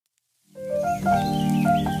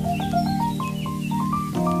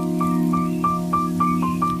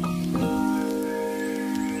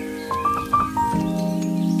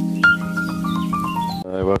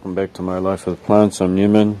back to my life with plants. I'm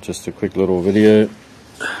Newman. Just a quick little video.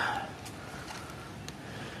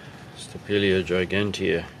 Stapelia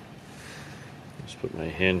gigantea. Just put my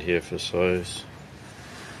hand here for size.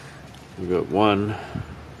 We've got one that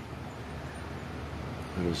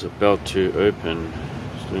is about to open.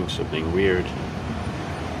 It's doing something weird.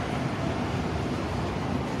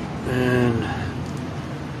 And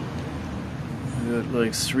we've got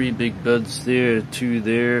like 3 big buds there, 2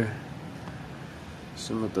 there.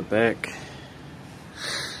 Some at the back.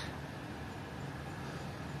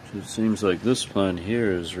 So it seems like this plant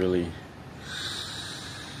here is really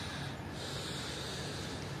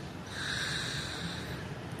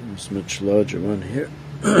this much larger one here.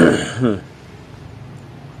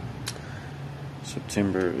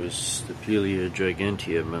 September is Stapelia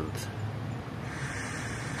gigantea month.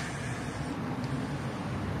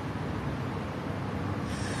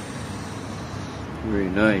 Very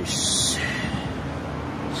nice.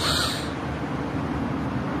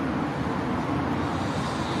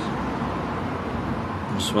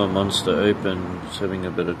 This one wants to open, it's having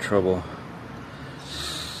a bit of trouble.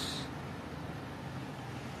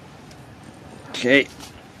 Okay,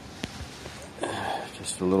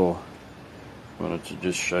 just a little, wanted to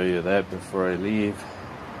just show you that before I leave.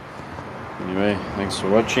 Anyway, thanks for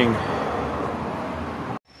watching.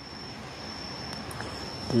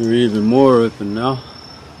 We're even more open now.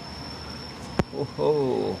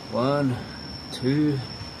 Oh, 1, 2,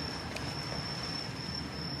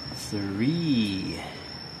 3.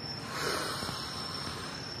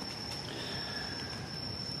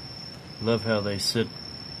 Love how they sit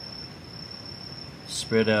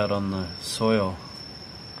spread out on the soil.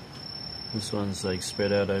 This one's like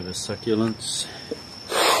spread out over succulents.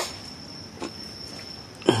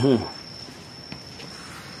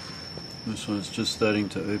 This one's just starting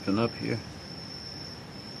to open up here.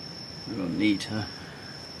 Real neat, huh?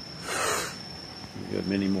 We've got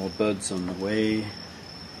many more buds on the way.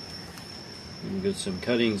 We've got some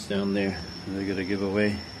cuttings down there they're going to give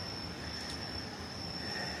away.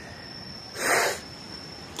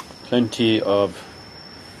 Plenty of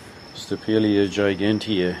Stapelia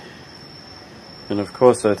gigantea. And of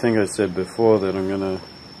course, I think I said before that I'm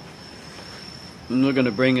not going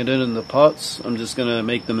to bring it in the pots. I'm just going to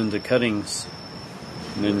make them into cuttings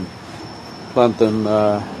and then plant them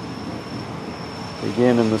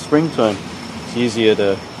again in the springtime. It's easier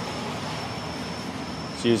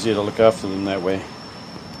to look after them that way.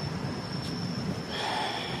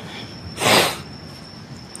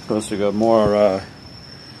 Of course, we've got more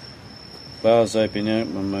flowers opening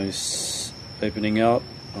out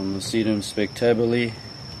on the sedum spectabile.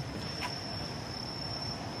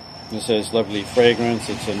 This has lovely fragrance.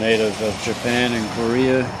 It's a native of Japan and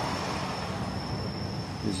Korea.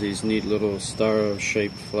 There's these neat little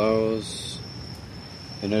star-shaped flowers,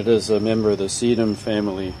 and it is a member of the sedum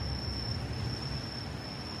family.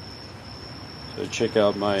 So check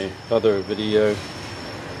out my other video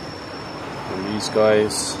on these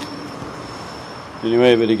guys.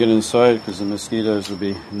 Anyway, I better get inside because the mosquitoes will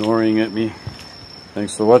be gnawing at me.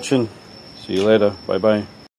 Thanks for watching. See you later. Bye bye.